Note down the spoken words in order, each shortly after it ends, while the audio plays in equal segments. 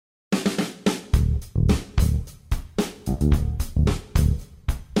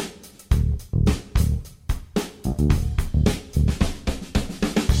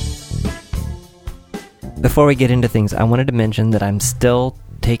Before we get into things, I wanted to mention that I'm still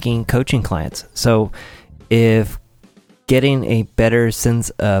taking coaching clients. So if getting a better sense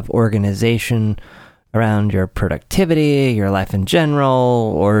of organization around your productivity, your life in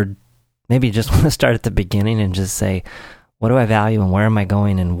general, or maybe you just want to start at the beginning and just say, what do I value and where am I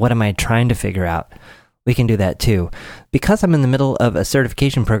going and what am I trying to figure out? We can do that too. Because I'm in the middle of a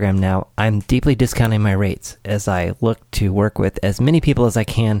certification program now, I'm deeply discounting my rates as I look to work with as many people as I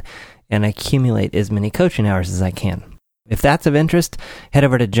can and accumulate as many coaching hours as I can. If that's of interest, head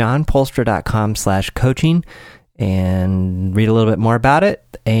over to johnpolstra.com/coaching and read a little bit more about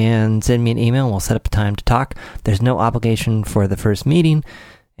it and send me an email and we'll set up a time to talk. There's no obligation for the first meeting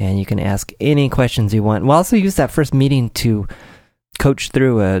and you can ask any questions you want. We'll also use that first meeting to coach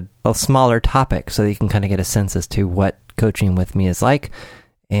through a smaller topic so that you can kind of get a sense as to what coaching with me is like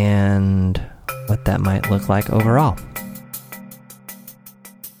and what that might look like overall.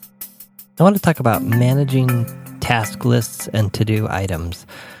 I want to talk about managing task lists and to-do items.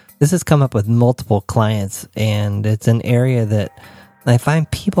 This has come up with multiple clients, and it's an area that I find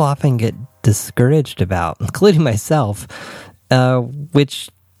people often get discouraged about, including myself,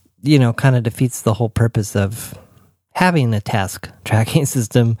 which, kind of defeats the whole purpose of having a task tracking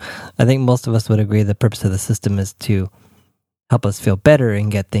system. I think most of us would agree the purpose of the system is to help us feel better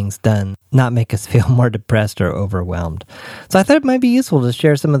and get things done, not make us feel more depressed or overwhelmed. So I thought it might be useful to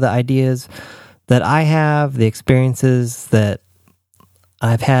share some of the ideas that I have, the experiences that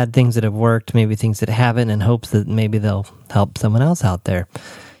I've had, things that have worked, maybe things that haven't, in hopes that maybe they'll help someone else out there.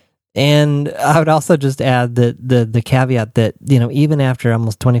 And I would also just add that the caveat that, even after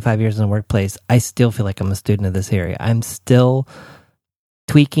almost 25 years in the workplace, I still feel like I'm a student of this area. I'm still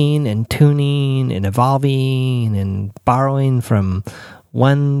tweaking and tuning and evolving and borrowing from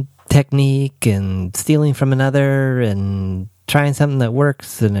one technique and stealing from another and trying something that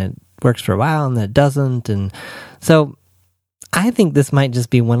works and it works for a while and then it doesn't. And so I think this might just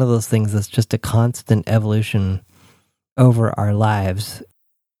be one of those things that's just a constant evolution over our lives.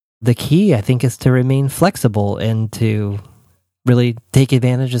 The key, I think, is to remain flexible and to really take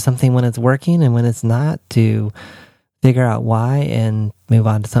advantage of something when it's working and when it's not, to figure out why and move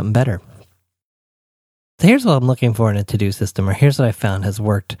on to something better. So here's what I'm looking for in a to-do system, or here's what I found has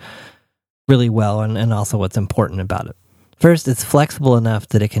worked really well and also what's important about it. First, it's flexible enough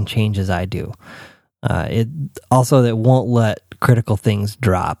that it can change as I do. It also that won't let critical things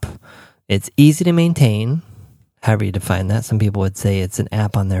drop. It's easy to maintain, however you define that. Some people would say it's an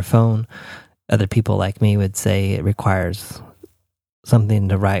app on their phone. Other people like me would say it requires something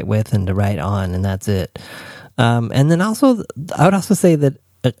to write with and to write on, and that's it. And then also, I would also say that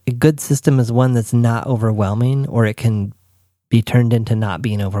a good system is one that's not overwhelming, or it can be turned into not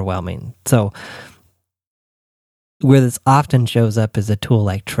being overwhelming. So where this often shows up is a tool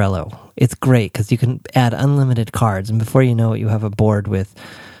like Trello. It's great because you can add unlimited cards, and before you know it, you have a board with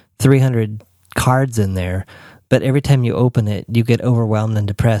 300 cards in there. But every time you open it, you get overwhelmed and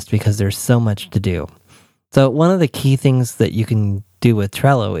depressed because there's so much to do. So one of the key things that you can do with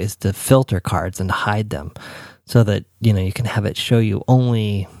Trello is to filter cards and hide them so that, you can have it show you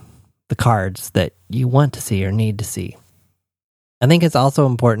only the cards that you want to see or need to see. I think it's also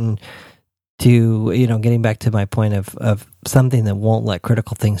important to, getting back to my point of something that won't let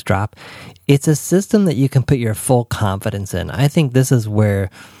critical things drop. It's a system that you can put your full confidence in. I think this is where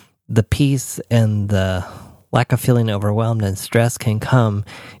the peace and the lack of feeling overwhelmed and stress can come,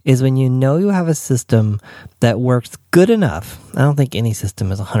 is when you have a system that works good enough. I don't think any system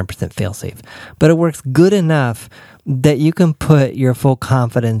is 100% fail-safe, but it works good enough that you can put your full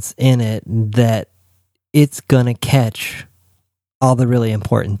confidence in it that it's going to catch all the really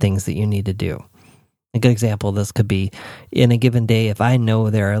important things that you need to do. A good example of this could be, in a given day, if I know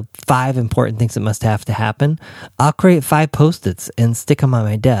there are 5 important things that must have to happen, I'll create 5 Post-its and stick them on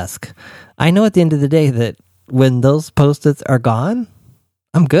my desk. I know at the end of the day that when those Post-its are gone,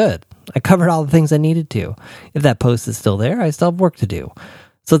 I'm good. I covered all the things I needed to. If that post is still there, I still have work to do.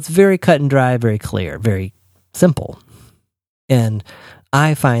 So it's very cut and dry, very clear, very simple. And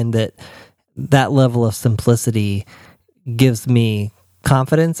I find that level of simplicity gives me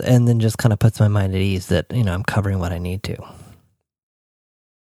confidence and then just kind of puts my mind at ease that, I'm covering what I need to.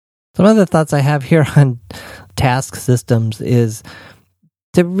 Some of the thoughts I have here on task systems is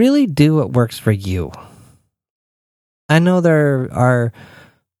to really do what works for you. I know there are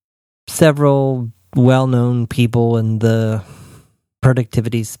several well-known people in the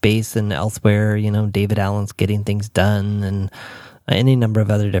productivity space and elsewhere, David Allen's Getting Things Done and any number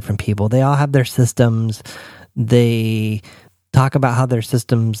of other different people. They all have their systems. They talk about how their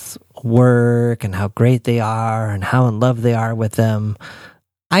systems work and how great they are and how in love they are with them.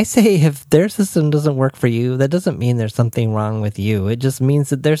 I say if their system doesn't work for you, that doesn't mean there's something wrong with you. It just means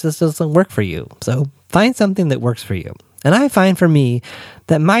that their system doesn't work for you. So find something that works for you. And I find for me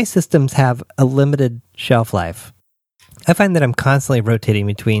that my systems have a limited shelf life. I find that I'm constantly rotating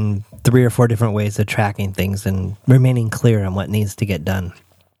between 3 or 4 different ways of tracking things and remaining clear on what needs to get done.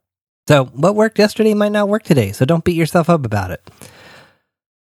 So what worked yesterday might not work today, so don't beat yourself up about it.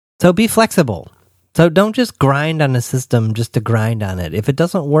 So be flexible. So don't just grind on a system just to grind on it. If it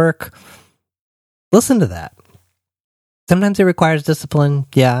doesn't work, listen to that. Sometimes it requires discipline,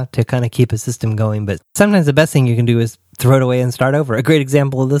 to kind of keep a system going, but sometimes the best thing you can do is throw it away and start over. A great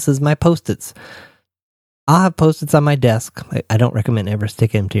example of this is my Post-its. I'll have Post-its on my desk. I don't recommend ever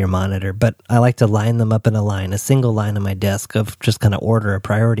sticking them to your monitor, but I like to line them up in a line, a single line on my desk of just kind of order, a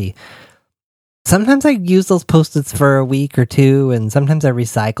priority. Sometimes I use those Post-its for a week or two, and sometimes I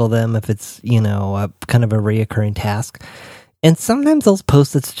recycle them if it's, a kind of a reoccurring task. And sometimes those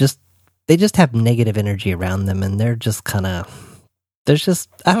Post-its just have negative energy around them, and they're just kind of, I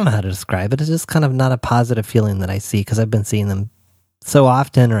don't know how to describe it. It's just kind of not a positive feeling that I see because I've been seeing them so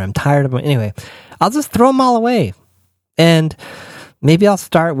often, or I'm tired of them. Anyway, I'll just throw them all away. And maybe I'll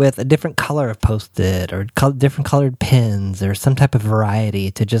start with a different color of Post-it or different colored pens or some type of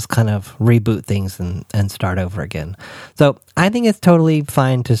variety to just kind of reboot things and start over again. So I think it's totally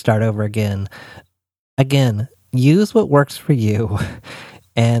fine to start over again. Again, use what works for you.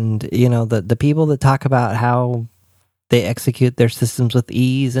 And, the people that talk about how they execute their systems with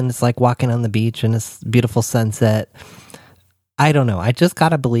ease and it's like walking on the beach and it's beautiful sunset. I don't know. I just got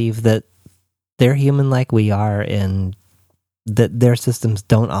to believe that they're human like we are and that their systems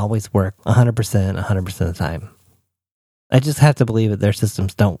don't always work 100% of the time. I just have to believe that their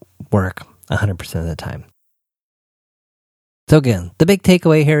systems don't work 100% of the time. So again, the big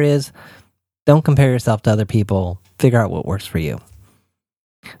takeaway here is don't compare yourself to other people. Figure out what works for you.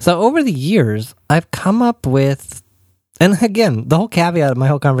 So over the years, I've come up with, and again, the whole caveat of my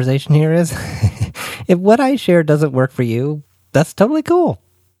whole conversation here is if what I share doesn't work for you, that's totally cool.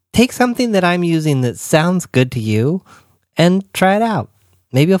 Take something that I'm using that sounds good to you and try it out.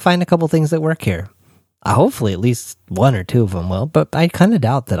 Maybe you'll find a couple things that work here. Hopefully at least 1 or 2 of them will, but I kind of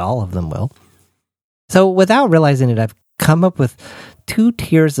doubt that all of them will. So without realizing it, I've come up with 2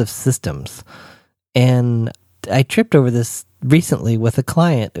 tiers of systems. And I tripped over this recently with a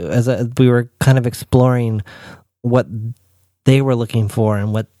client as we were kind of exploring what they were looking for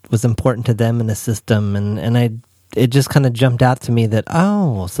and what was important to them in the system. And it just kind of jumped out to me that,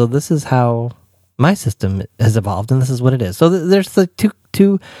 so this is how my system has evolved and this is what it is. So there's the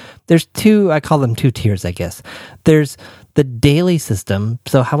there's two, I call them 2 tiers, I guess. There's the daily system.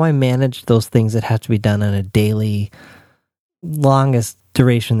 So how I manage those things that have to be done on a daily, longest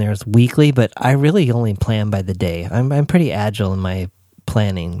duration there is weekly, but I really only plan by the day. I'm pretty agile in my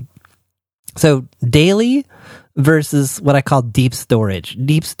planning. So daily versus what I call deep storage.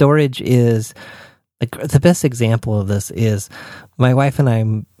 Deep storage is, like, the best example of this is my wife and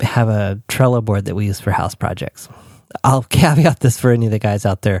I have a Trello board that we use for house projects. I'll caveat this for any of the guys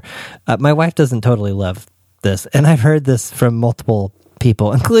out there. My wife doesn't totally love this, and I've heard this from multiple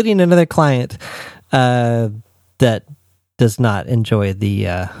people, including another client that does not enjoy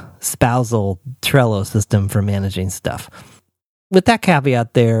the spousal Trello system for managing stuff. With that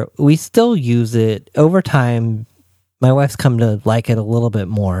caveat there, we still use it. Over time, my wife's come to like it a little bit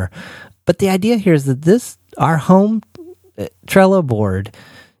more. But the idea here is that our home Trello board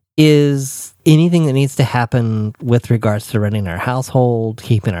is anything that needs to happen with regards to running our household,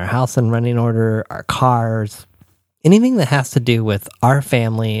 keeping our house in running order, our cars, anything that has to do with our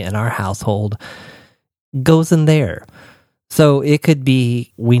family and our household goes in there. So it could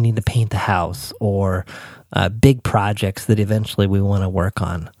be we need to paint the house, or big projects that eventually we want to work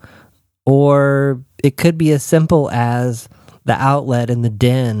on. Or it could be as simple as the outlet in the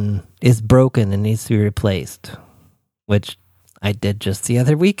den is broken and needs to be replaced, which I did just the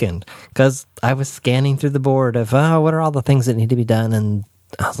other weekend because I was scanning through the board of, what are all the things that need to be done? And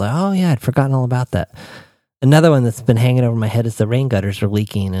I was like, I'd forgotten all about that. Another one that's been hanging over my head is the rain gutters are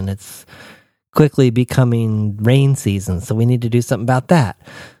leaking and it's quickly becoming rain season, so we need to do something about that.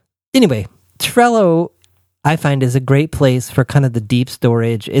 Anyway, Trello, I find, is a great place for kind of the deep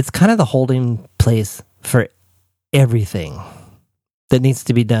storage. It's kind of the holding place for everything that needs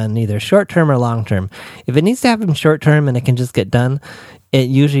to be done, either short-term or long-term. If it needs to happen short-term and it can just get done, it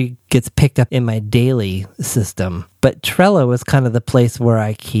usually gets picked up in my daily system. But Trello is kind of the place where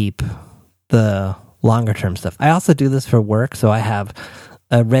I keep the longer-term stuff. I also do this for work, so I have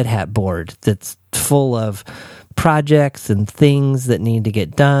a Red Hat board that's full of projects and things that need to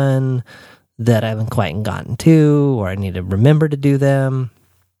get done that I haven't quite gotten to, or I need to remember to do them.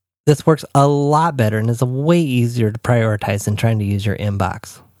 This works a lot better and is way easier to prioritize than trying to use your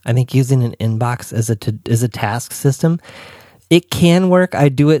inbox. I think using an inbox as a task system, it can work. I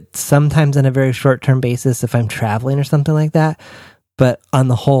do it sometimes on a very short-term basis if I'm traveling or something like that. But on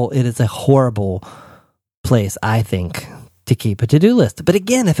the whole, it is a horrible place, I think, to keep a to-do list. But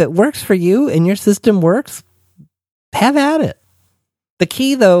again, if it works for you and your system works, have at it. The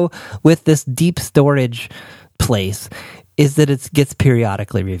key, though, with this deep storage place is that it gets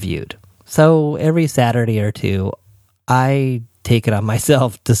periodically reviewed. So every Saturday or two, I take it on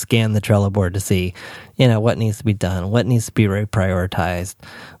myself to scan the Trello board to see, what needs to be done, what needs to be prioritized,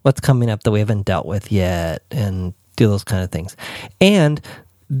 what's coming up that we haven't dealt with yet, and do those kind of things. And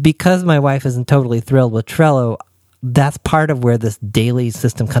because my wife isn't totally thrilled with Trello, that's part of where this daily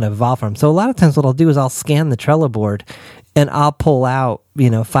system kind of evolved from. So a lot of times what I'll do is I'll scan the Trello board and I'll pull out,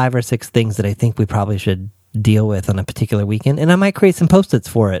 5 or 6 things that I think we probably should deal with on a particular weekend. And I might create some Post-its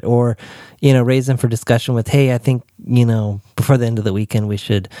for it or, raise them for discussion with, hey, I think, before the end of the weekend, we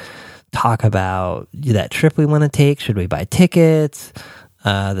should talk about that trip we want to take. Should we buy tickets?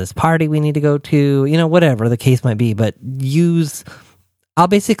 This party we need to go to, whatever the case might be. But I'll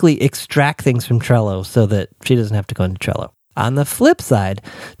basically extract things from Trello so that she doesn't have to go into Trello. On the flip side,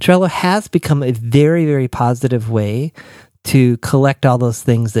 Trello has become a very, very positive way to collect all those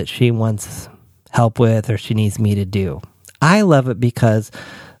things that she wants help with or she needs me to do. I love it because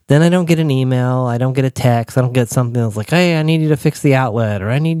then I don't get an email, I don't get a text, I don't get something that's like, hey, I need you to fix the outlet, or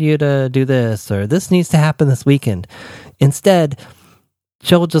I need you to do this, or this needs to happen this weekend. Instead,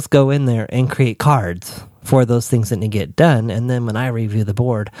 she'll just go in there and create cards for those things that need to get done. And then when I review the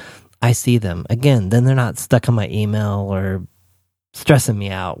board, I see them. Again, then they're not stuck on my email or stressing me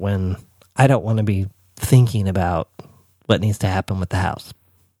out when I don't want to be thinking about what needs to happen with the house.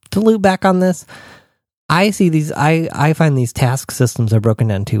 To loop back on this, I find these task systems are broken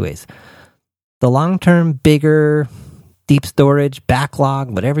down 2 ways. The long-term, bigger, deep storage, backlog,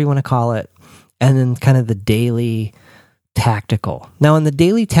 whatever you want to call it, and then kind of the daily tactical. Now, in the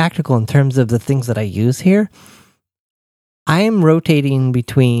daily tactical, in terms of the things that I use here, I am rotating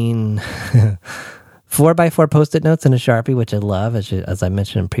between 4x4 Post-it notes and a Sharpie, which I love, as I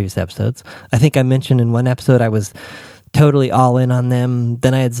mentioned in previous episodes. I think I mentioned in one episode I was totally all in on them.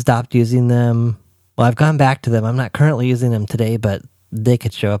 Then I had stopped using them. Well, I've gone back to them. I'm not currently using them today, but they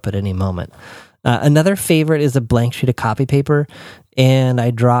could show up at any moment. Another favorite is a blank sheet of copy paper, and I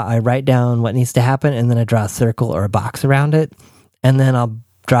write down what needs to happen, and then I draw a circle or a box around it, and then I'll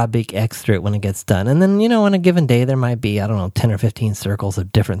draw a big X through it when it gets done. And then, on a given day, there might be, 10 or 15 circles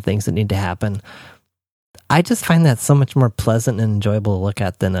of different things that need to happen. I just find that so much more pleasant and enjoyable to look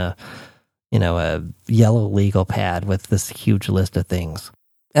at than a yellow legal pad with this huge list of things.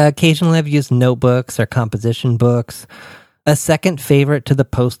 Occasionally I've used notebooks or composition books. A second favorite to the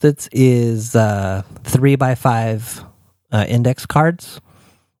Post-its is 3x5 index cards.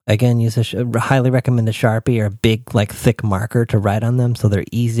 Again, highly recommend a Sharpie or a big, thick marker to write on them so they're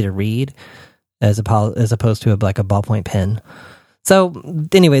easy to read as opposed to a ballpoint pen. So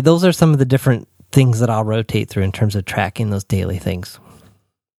anyway, those are some of the different things that I'll rotate through in terms of tracking those daily things.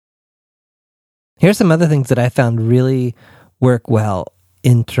 Here's some other things that I found really work well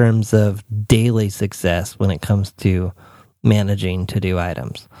in terms of daily success when it comes to managing to-do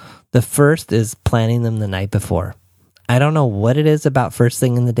items. The first is planning them the night before. I don't know what it is about first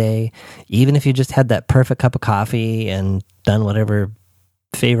thing in the day, even if you just had that perfect cup of coffee and done whatever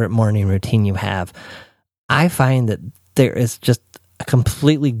favorite morning routine you have. I find that there is just a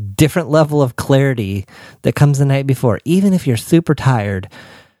completely different level of clarity that comes the night before, even if you're super tired,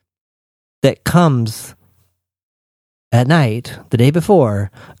 that comes at night, the day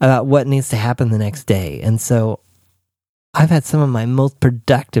before, about what needs to happen the next day. And so I've had some of my most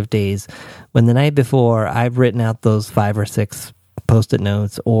productive days when the night before I've written out those 5 or 6 Post-it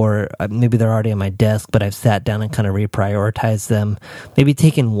notes, or maybe they're already on my desk, but I've sat down and kind of reprioritized them, maybe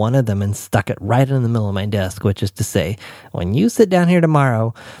taken one of them and stuck it right in the middle of my desk, which is to say, when you sit down here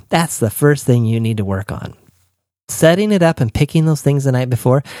tomorrow, that's the first thing you need to work on. Setting it up and picking those things the night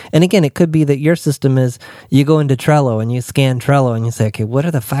before. And again, it could be that your system is you go into Trello and you scan Trello and you say, okay, what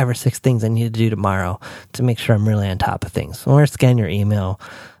are the 5 or 6 things I need to do tomorrow to make sure I'm really on top of things? Or scan your email.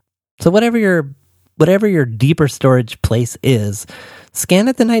 So whatever your deeper storage place is, scan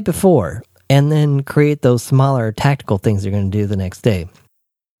it the night before and then create those smaller tactical things you're going to do the next day.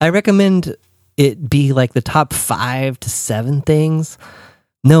 I recommend it be like the top 5 to 7 things.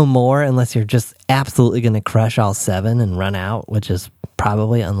 No more, unless you're just absolutely going to crush all 7 and run out, which is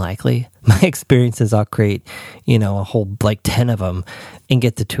probably unlikely. My experience is I'll create, a whole 10 of them and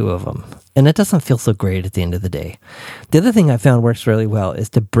get to 2 of them. And it doesn't feel so great at the end of the day. The other thing I found works really well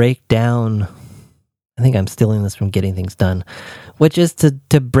is to break down, I think I'm stealing this from Getting Things Done, which is to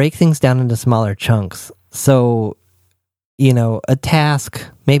break things down into smaller chunks. So, a task,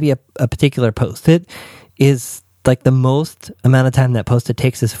 maybe a particular Post-it is the most amount of time that Post-it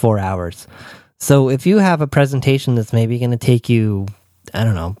takes is 4 hours. So if you have a presentation that's maybe going to take you,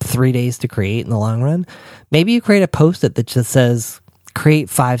 3 days to create in the long run, maybe you create a Post-it that just says, create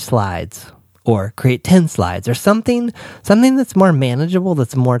 5 slides or create 10 slides or something that's more manageable,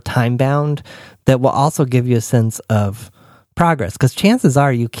 that's more time-bound, that will also give you a sense of progress. Because chances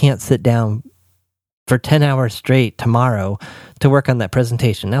are you can't sit down for 10 hours straight tomorrow to work on that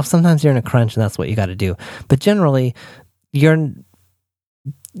presentation. Now, sometimes you're in a crunch and that's what you got to do. But generally, you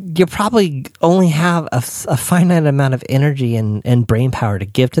probably only have a finite amount of energy and brain power to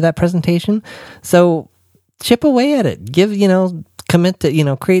give to that presentation. So chip away at it. Commit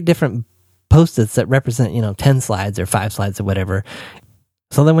to, create different Post-its that represent, 10 slides or 5 slides or whatever.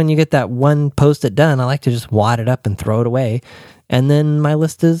 So then when you get that one Post-it done, I like to just wad it up and throw it away. And then my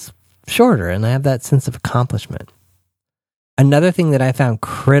list is shorter and I have that sense of accomplishment. Another thing that I found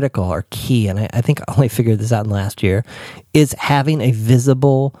critical or key, and I think I only figured this out in the last year, is having a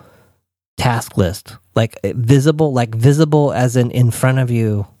visible task list. Visible as in front of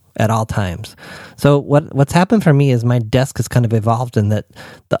you at all times. So what's happened for me is my desk has kind of evolved in that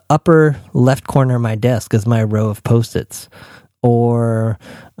the upper left corner of my desk is my row of Post-its. Or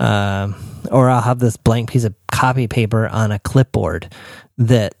I'll have this blank piece of copy paper on a clipboard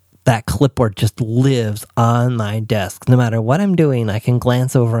that clipboard just lives on my desk. No matter what I'm doing, I can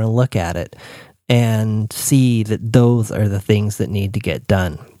glance over and look at it and see that those are the things that need to get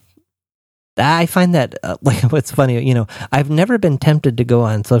done. I find that, what's funny, I've never been tempted to go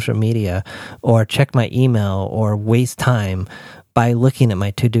on social media or check my email or waste time by looking at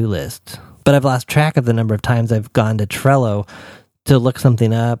my to-do list. But I've lost track of the number of times I've gone to Trello to look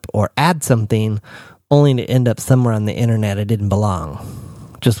something up or add something only to end up somewhere on the internet it didn't belong.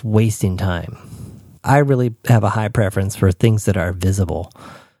 Just wasting time. I really have a high preference for things that are visible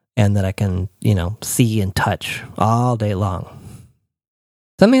and that I can, see and touch all day long.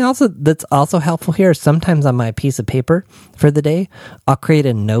 Something else that's also helpful here is sometimes on my piece of paper for the day, I'll create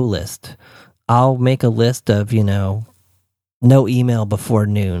a no list. I'll make a list of, no email before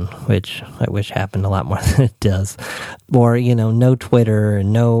noon, which I wish happened a lot more than it does. Or, no Twitter,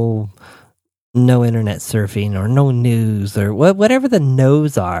 no internet surfing, or no news, or whatever the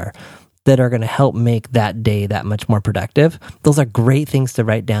no's are that are going to help make that day that much more productive. Those are great things to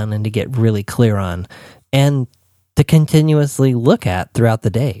write down and to get really clear on and to continuously look at throughout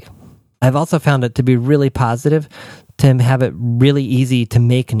the day. I've also found it to be really positive to have it really easy to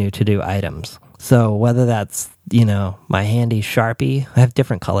make new to-do items. So whether that's, my handy Sharpie, I have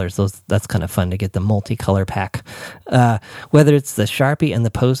different colors. That's kind of fun to get the multicolor pack. Whether it's the Sharpie and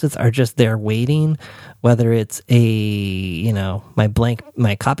the Post-its are just there waiting, whether it's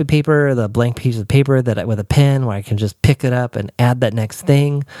my copy paper, the blank piece of paper with a pen where I can just pick it up and add that next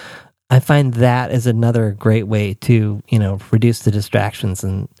thing. I find that is another great way to, reduce the distractions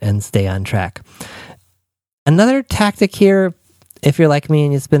and stay on track. Another tactic here, if you're like me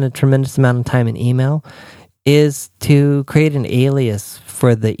and you spend a tremendous amount of time in email, is to create an alias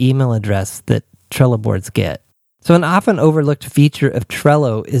for the email address that Trello boards get. So an often overlooked feature of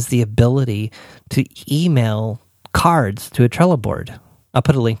Trello is the ability to email cards to a Trello board. I'll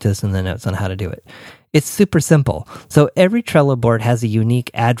put a link to this in the notes on how to do it. It's super simple. So every Trello board has a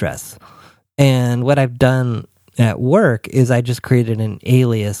unique address. And what I've done at work is I just created an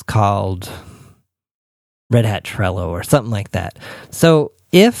alias called Red Hat Trello or something like that. So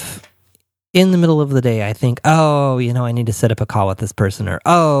if in the middle of the day I think, I need to set up a call with this person, or,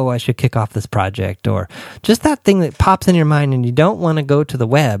 I should kick off this project, or just that thing that pops in your mind and you don't want to go to the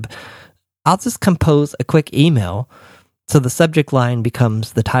web, I'll just compose a quick email. So the subject line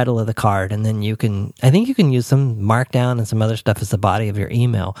becomes the title of the card, and then I think you can use some Markdown and some other stuff as the body of your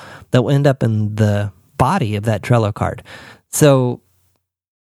email that will end up in the body of that Trello card. So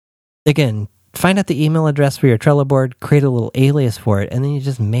again, find out the email address for your Trello board, create a little alias for it, and then you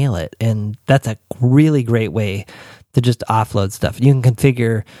just mail it. And that's a really great way to just offload stuff. You can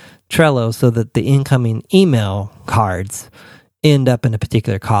configure Trello so that the incoming email cards end up in a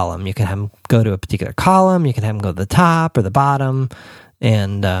particular column. You can have them go to a particular column. You can have them go to the top or the bottom.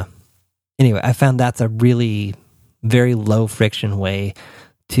 And anyway, I found that's a really very low friction way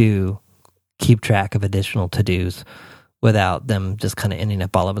to keep track of additional to-dos without them just kind of ending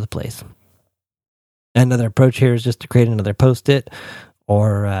up all over the place. Another approach here is just to create another Post-it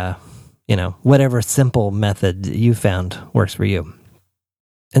or, whatever simple method you found works for you.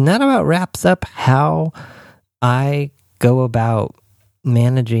 And that about wraps up how I go about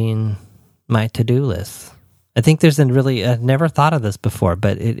managing my to-do lists. I think there's I've never thought of this before,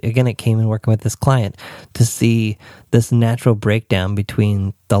 but it came in working with this client to see this natural breakdown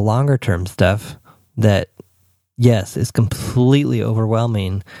between the longer term stuff that, yes, is completely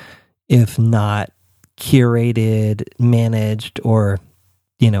overwhelming if not curated, managed, or,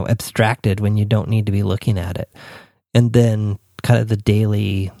 abstracted when you don't need to be looking at it. And then kind of the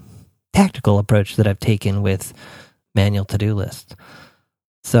daily tactical approach that I've taken with manual to-do lists.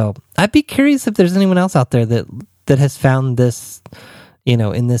 So I'd be curious if there's anyone else out there that has found this,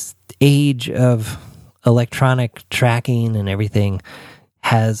 in this age of electronic tracking and everything,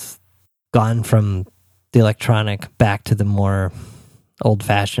 has gone from the electronic back to the more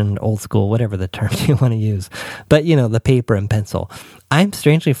old-fashioned, old school, whatever the term you want to use. But, the paper and pencil. I'm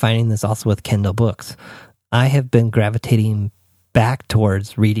strangely finding this also with Kindle books. I have been gravitating back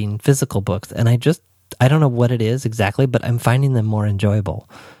towards reading physical books, and I don't know what it is exactly, but I'm finding them more enjoyable.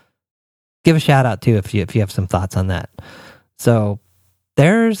 Give a shout out too if you have some thoughts on that. So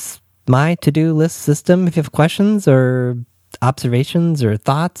there's my to-do list system. If you have questions or observations or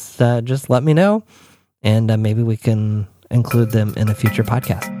thoughts, just let me know, and maybe we can include them in a future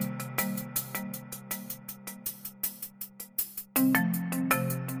podcast.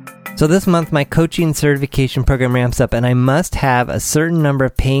 So this month, my coaching certification program ramps up, and I must have a certain number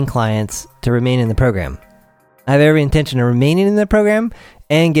of paying clients to remain in the program. I have every intention of remaining in the program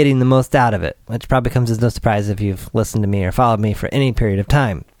and getting the most out of it, which probably comes as no surprise if you've listened to me or followed me for any period of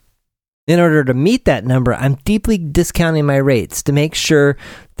time. In order to meet that number, I'm deeply discounting my rates to make sure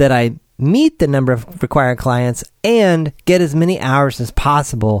that I meet the number of required clients and get as many hours as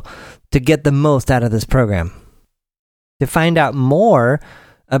possible to get the most out of this program. To find out more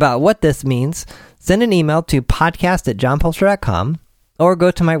about what this means, send an email to podcast@johnpolster.com or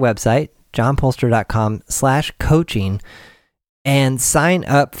go to my website, johnpolster.com/coaching, and sign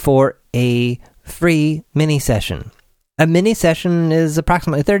up for a free mini session. A mini session is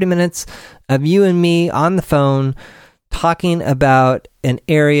approximately 30 minutes of you and me on the phone talking about an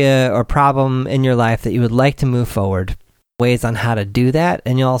area or problem in your life that you would like to move forward, ways on how to do that,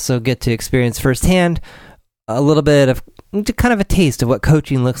 and you'll also get to experience firsthand a little bit of kind of a taste of what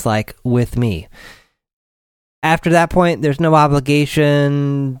coaching looks like with me. After that point, there's no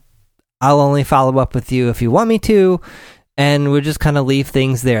obligation. I'll only follow up with you if you want me to, and we'll just kind of leave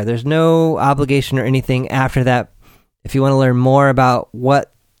things there. There's no obligation or anything after that. If you want to learn more about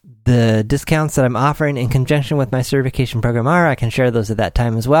what the discounts that I'm offering in conjunction with my certification program are, I can share those at that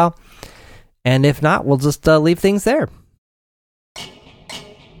time as well. And if not, we'll just leave things there.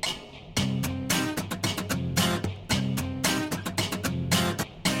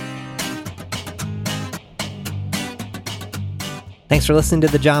 Thanks for listening to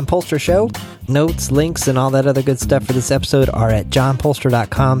The John Polster Show. Notes, links, and all that other good stuff for this episode are at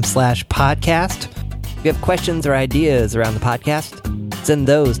johnpolster.com/podcast. If you have questions or ideas around the podcast, send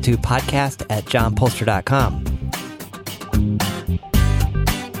those to podcast@johnpolster.com.